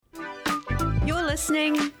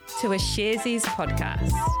listening to a Sharesies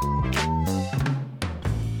podcast.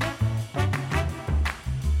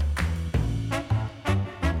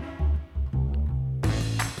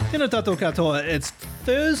 Tēnā tātou katoa. It's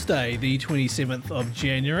Thursday, the 27th of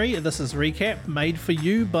January. This is Recap, made for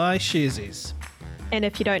you by Sharesies. And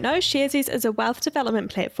if you don't know, Sharesies is a wealth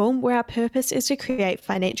development platform where our purpose is to create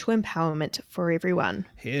financial empowerment for everyone.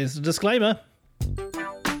 Here's the disclaimer.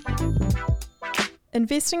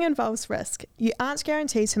 Investing involves risk. You aren't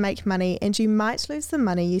guaranteed to make money and you might lose the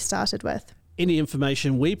money you started with. Any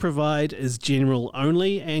information we provide is general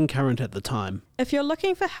only and current at the time. If you're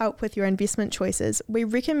looking for help with your investment choices, we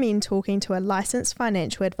recommend talking to a licensed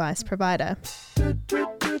financial advice provider.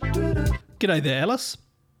 G'day there, Alice.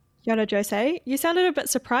 Kia ora, Jose. You sounded a bit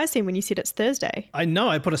surprised then when you said it's Thursday. I know,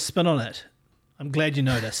 I put a spin on it. I'm glad you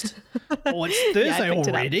noticed. Oh, it's Thursday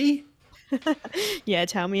already? Yeah,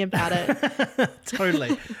 tell me about it.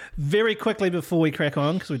 Totally. Very quickly before we crack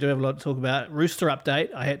on, because we do have a lot to talk about, Rooster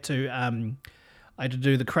update. I had to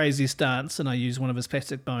do the craziest dance, and I used one of his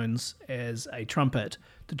plastic bones as a trumpet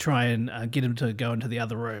to try and get him to go into the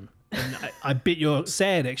other room. And I bet you're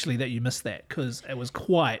sad, actually, that you missed that, because it was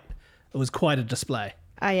quite a display.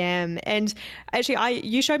 I am. And actually,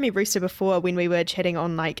 you showed me Rooster before when we were chatting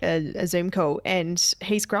on like a Zoom call, and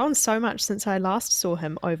he's grown so much since I last saw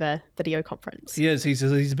him over video conference. He is. He's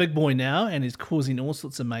a big boy now, and he's causing all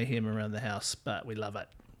sorts of mayhem around the house, but we love it.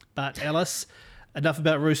 But Alice, enough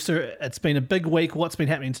about Rooster. It's been a big week. What's been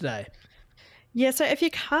happening today? Yeah, so if you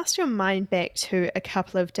cast your mind back to a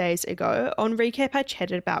couple of days ago, on Recap I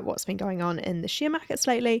chatted about what's been going on in the share markets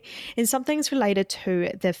lately and some things related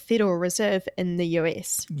to the Federal Reserve in the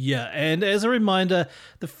US. Yeah, and as a reminder,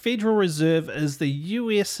 the Federal Reserve is the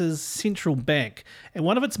US's central bank, and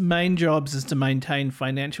one of its main jobs is to maintain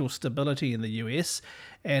financial stability in the US,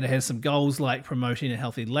 and it has some goals like promoting a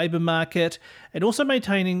healthy labour market and also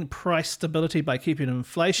maintaining price stability by keeping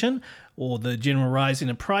inflation or the general rising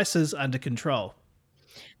of prices under control.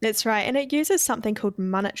 That's right, and it uses something called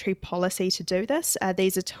monetary policy to do this.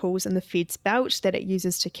 These are tools in the Fed's belt that it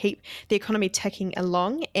uses to keep the economy ticking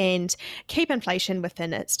along and keep inflation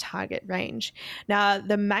within its target range. Now,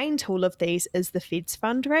 the main tool of these is the Fed's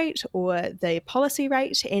fund rate or the policy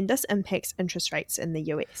rate, and this impacts interest rates in the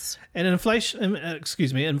US. And inflation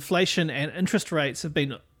and interest rates have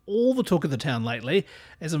been all the talk of the town lately,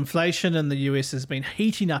 as inflation in the US has been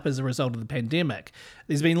heating up as a result of the pandemic.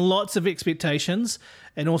 There's been lots of expectations,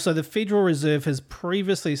 and also the Federal Reserve has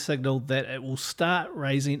previously signalled that it will start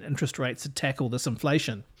raising interest rates to tackle this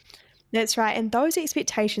inflation. That's right, and those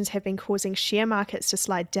expectations have been causing share markets to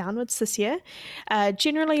slide downwards this year.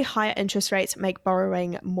 Generally, higher interest rates make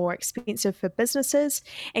borrowing more expensive for businesses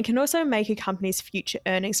and can also make a company's future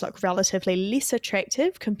earnings look relatively less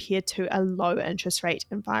attractive compared to a low interest rate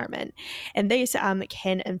environment. And these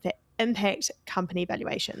can in fact impact company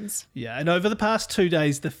valuations. Yeah, and over the past 2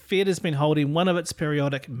 days, the Fed has been holding one of its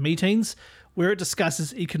periodic meetings where it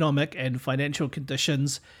discusses economic and financial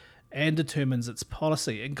conditions and determines its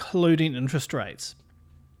policy, including interest rates.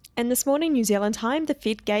 And this morning, New Zealand time, the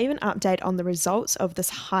Fed gave an update on the results of this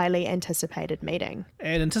highly anticipated meeting.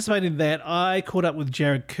 And anticipating that, I caught up with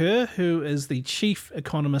Jared Kerr, who is the chief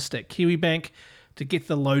economist at Kiwibank, to get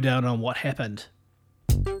the lowdown on what happened.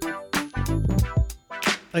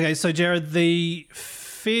 Okay, so Jared, the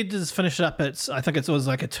Fed has finished up I think it was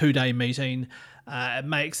like a 2-day meeting. It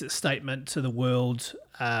makes its statement to the world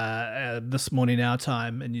this morning, our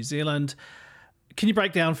time in New Zealand. Can you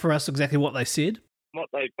break down for us exactly what they said? What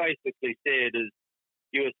they basically said is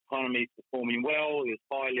US economy is performing well, there's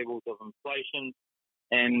high levels of inflation,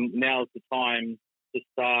 and now's the time to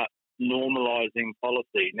start normalising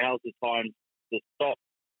policy. Now's the time to stop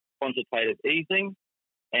quantitative easing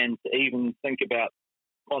and to even think about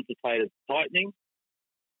quantitative tightening.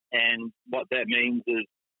 And what that means is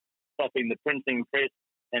stopping the printing press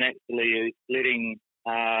and actually letting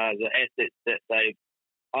the assets that they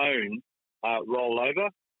own roll over.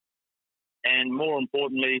 And more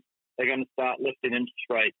importantly, they're going to start lifting interest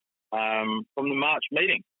rates from the March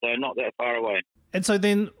meeting, so not that far away. And so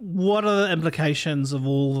then what are the implications of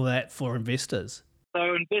all of that for investors?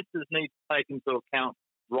 So investors need to take into account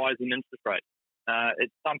rising interest rates.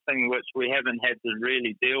 It's something which we haven't had to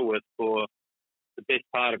really deal with for the best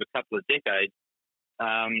part of a couple of decades.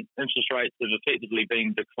 Interest rates have effectively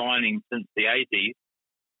been declining since the 80s,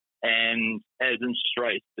 and as interest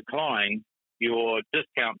rates decline, your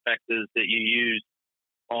discount factors that you use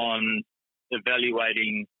on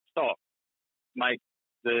evaluating stocks make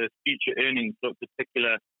the future earnings look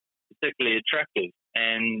particularly attractive,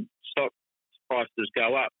 and stock prices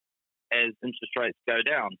go up as interest rates go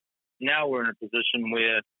down. Now we're in a position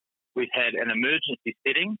where We've had an emergency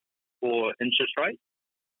setting for interest rates.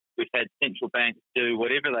 We've had central banks do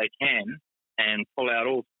whatever they can and pull out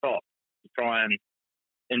all stops to try and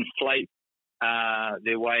inflate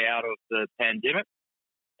their way out of the pandemic.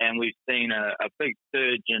 And we've seen a big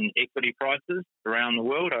surge in equity prices around the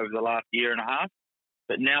world over the last year and a half.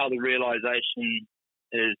 But now the realisation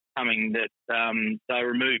is coming that they're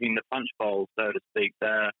removing the punch bowl, so to speak.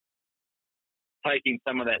 They're taking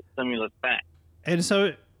some of that stimulus back. And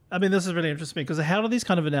so, I mean, this is really interesting because how do these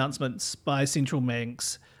kind of announcements by central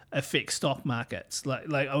banks affect stock markets? Like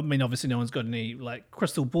I mean, obviously no one's got any like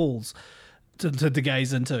crystal balls to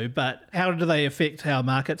gaze into, but how do they affect how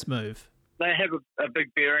markets move? They have a big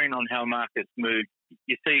bearing on how markets move.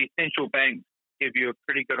 You see, central banks give you a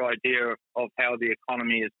pretty good idea of how the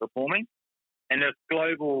economy is performing. And if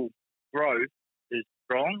global growth is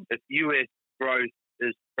strong, if US growth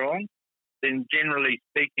is strong, then generally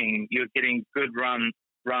speaking, you're getting good runs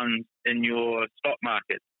in your stock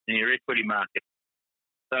market, in your equity market.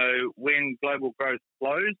 So when global growth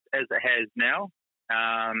slows, as it has now,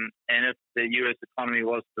 and if the US economy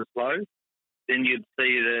was to slow, then you'd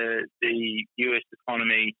see the US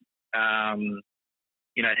economy,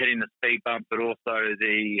 hitting the speed bump, but also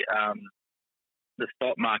the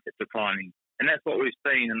stock market declining. And that's what we've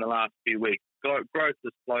seen in the last few weeks. Growth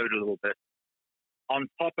has slowed a little bit. On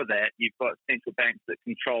top of that, you've got central banks that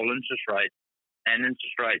control interest rates, and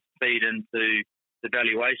interest rates feed into the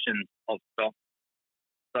valuation of stocks.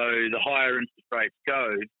 So the higher interest rates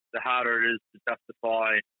go, the harder it is to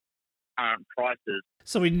justify current prices.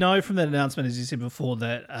 So we know from that announcement, as you said before,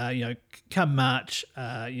 that come March,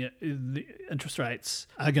 the interest rates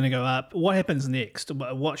are going to go up. What happens next?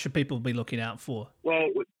 What should people be looking out for? Well,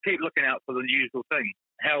 keep looking out for the usual thing.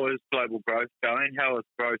 How is global growth going? How is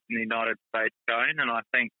growth in the United States going? And I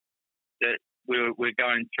think that we're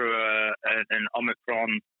going through an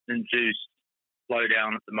Omicron-induced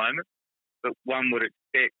slowdown at the moment. But one would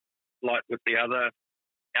expect, like with the other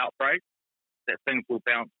outbreaks, that things will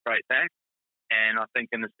bounce straight back. And I think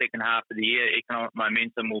in the second half of the year, economic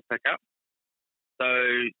momentum will pick up. So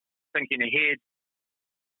thinking ahead,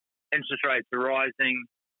 interest rates are rising.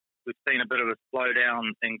 We've seen a bit of a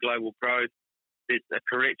slowdown in global growth. There's a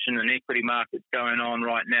correction in equity markets going on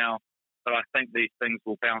right now. But I think these things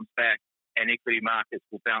will bounce back, and equity markets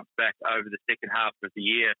will bounce back over the second half of the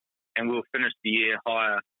year. And we'll finish the year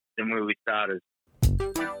higher than where we started.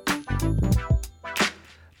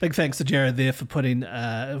 Big thanks to Jared there for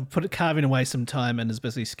carving away some time in his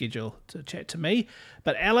busy schedule to chat to me.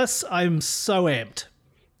 But Alice, I'm so amped.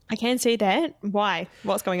 I can see that. Why?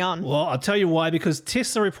 What's going on? Well, I'll tell you why, because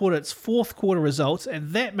Tesla reported its fourth quarter results, and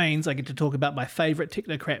that means I get to talk about my favourite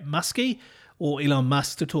technocrat, Muskie, or Elon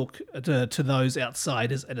Musk, to talk to those outside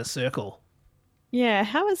his inner circle. Yeah,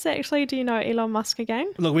 how is actually, do you know Elon Musk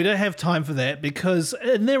again? Look, we don't have time for that because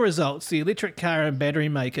in their results, the electric car and battery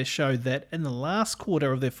maker showed that in the last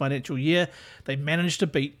quarter of their financial year, they managed to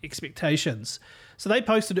beat expectations. So they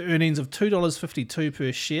posted earnings of $2.52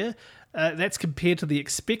 per share. That's compared to the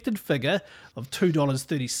expected figure of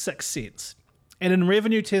 $2.36. And in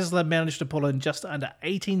revenue, Tesla managed to pull in just under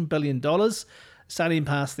 $18 billion, starting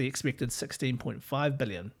past the expected $16.5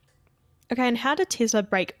 billion. Okay, and how did Tesla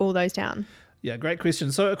break all those down? Yeah, great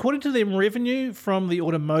question. So according to them, revenue from the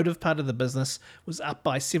automotive part of the business was up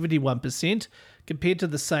by 71% compared to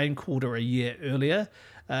the same quarter a year earlier.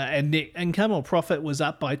 And net income or profit was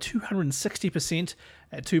up by 260%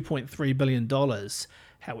 at $2.3 billion.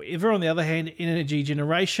 However, on the other hand, energy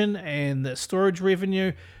generation and the storage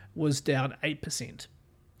revenue was down 8%.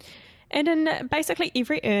 And in basically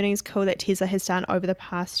every earnings call that Tesla has done over the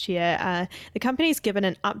past year, the company's given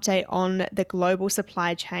an update on the global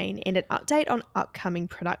supply chain and an update on upcoming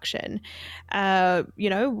production.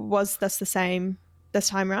 Was this the same this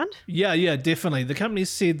time around? Yeah, definitely. The company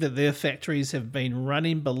said that their factories have been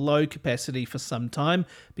running below capacity for some time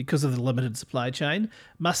because of the limited supply chain.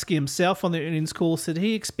 Musk himself on the earnings call said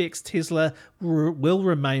he expects Tesla will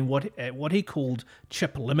remain at what he called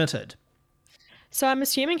chip limited. So I'm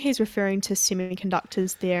assuming he's referring to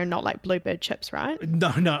semiconductors there, not like Bluebird chips, right?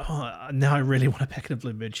 No. Now I really want a packet of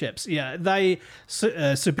Bluebird chips. Yeah,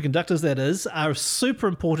 superconductors, that is, are super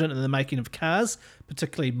important in the making of cars,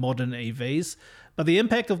 particularly modern EVs. But the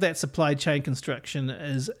impact of that supply chain construction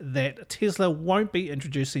is that Tesla won't be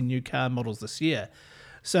introducing new car models this year.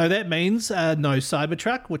 So that means no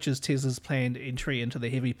Cybertruck, which is Tesla's planned entry into the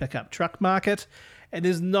heavy pickup truck market. And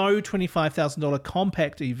there's no $25,000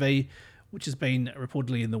 compact EV, which has been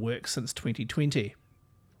reportedly in the works since 2020.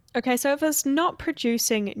 Okay, so if it's not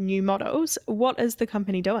producing new models, what is the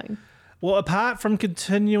company doing? Well, apart from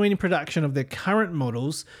continuing production of their current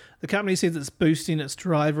models, the company says it's boosting its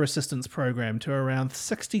driver assistance program to around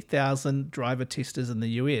 60,000 driver testers in the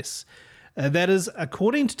US. That is,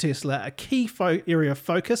 according to Tesla, a key area of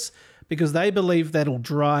focus because they believe that'll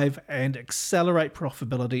drive and accelerate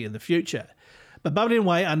profitability in the future. But bubbling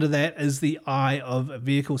away under that is the eye of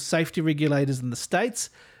vehicle safety regulators in the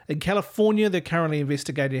States. In California, they're currently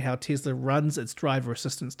investigating how Tesla runs its driver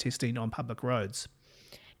assistance testing on public roads.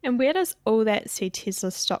 And where does all that see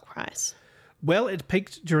Tesla's stock price? Well, it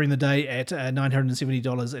peaked during the day at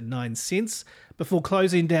 $970.09 before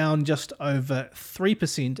closing down just over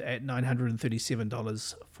 3% at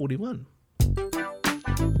 $937.41.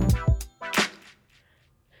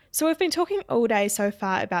 So we've been talking all day so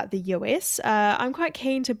far about the US. I'm quite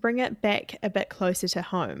keen to bring it back a bit closer to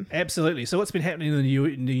home. Absolutely. So what's been happening in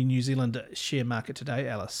the New Zealand share market today,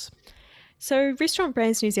 Alice? So Restaurant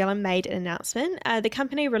Brands New Zealand made an announcement. The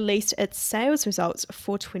company released its sales results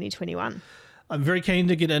for 2021. I'm very keen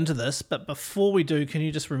to get into this, but before we do, can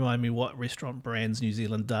you just remind me what Restaurant Brands New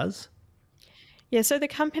Zealand does? Yeah, so the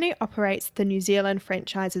company operates the New Zealand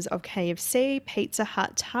franchises of KFC, Pizza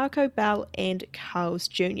Hut, Taco Bell and Carl's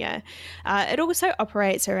Jr. It also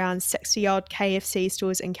operates around 60-odd KFC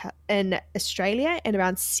stores in Australia and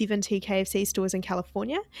around 70 KFC stores in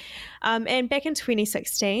California. And back in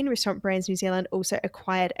 2016, Restaurant Brands New Zealand also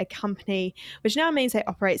acquired a company, which now means they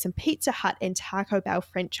operate some Pizza Hut and Taco Bell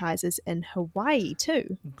franchises in Hawaii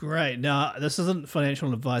too. Great. Now, this isn't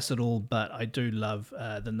financial advice at all, but I do love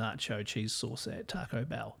the nacho cheese sauce at Taco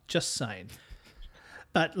Bell. Just saying.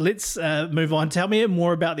 But let's move on. Tell me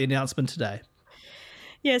more about the announcement today.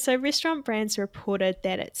 Yeah, so Restaurant Brands reported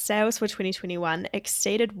that its sales for 2021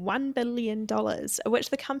 exceeded $1 billion, which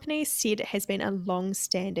the company said has been a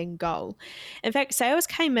long-standing goal. In fact, sales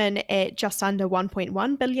came in at just under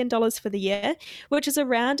 $1.1 billion for the year, which is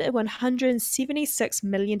around a $176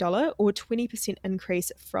 million or 20%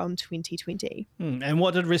 increase from 2020. And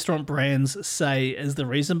what did Restaurant Brands say is the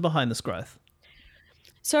reason behind this growth?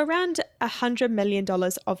 So around $100 million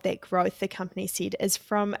of that growth, the company said, is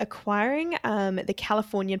from acquiring the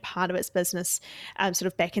Californian part of its business sort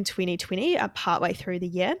of back in 2020, partway through the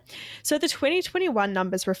year. So the 2021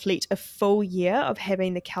 numbers reflect a full year of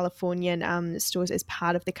having the Californian stores as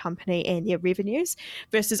part of the company and their revenues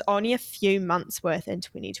versus only a few months worth in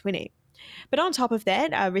 2020. But on top of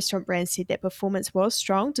that, Restaurant Brands said that performance was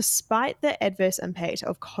strong despite the adverse impact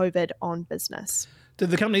of COVID on business.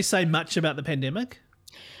 Did the company say much about the pandemic?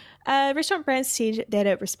 Restaurant Brands said that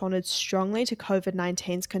it responded strongly to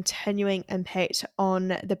COVID-19's continuing impact on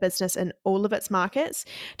the business in all of its markets,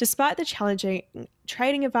 despite the challenging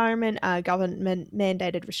trading environment,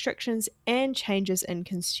 government-mandated restrictions, and changes in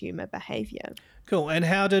consumer behaviour. Cool. And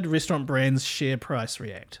how did Restaurant Brands' share price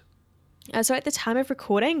react? So at the time of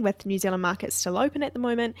recording, with New Zealand markets still open at the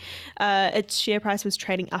moment, its share price was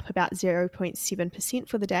trading up about 0.7%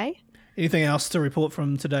 for the day. Anything else to report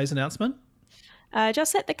from today's announcement?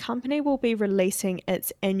 Just that the company will be releasing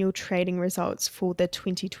its annual trading results for the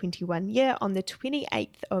 2021 year on the 28th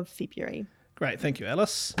of February. Great, thank you,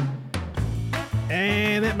 Alice.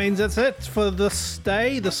 And that means that's it for this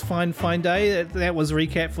day, this fine day. That was a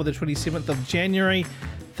recap for the 27th of January.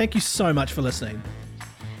 Thank you so much for listening.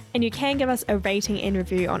 And you can give us a rating and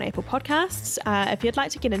review on Apple Podcasts. If you'd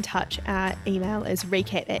like to get in touch, our email is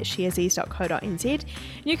recap@sharesies.co.nz. And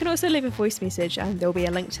you can also leave a voice message, and there'll be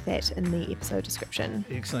a link to that in the episode description.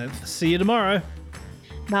 Excellent. See you tomorrow.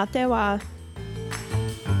 Mā te wā.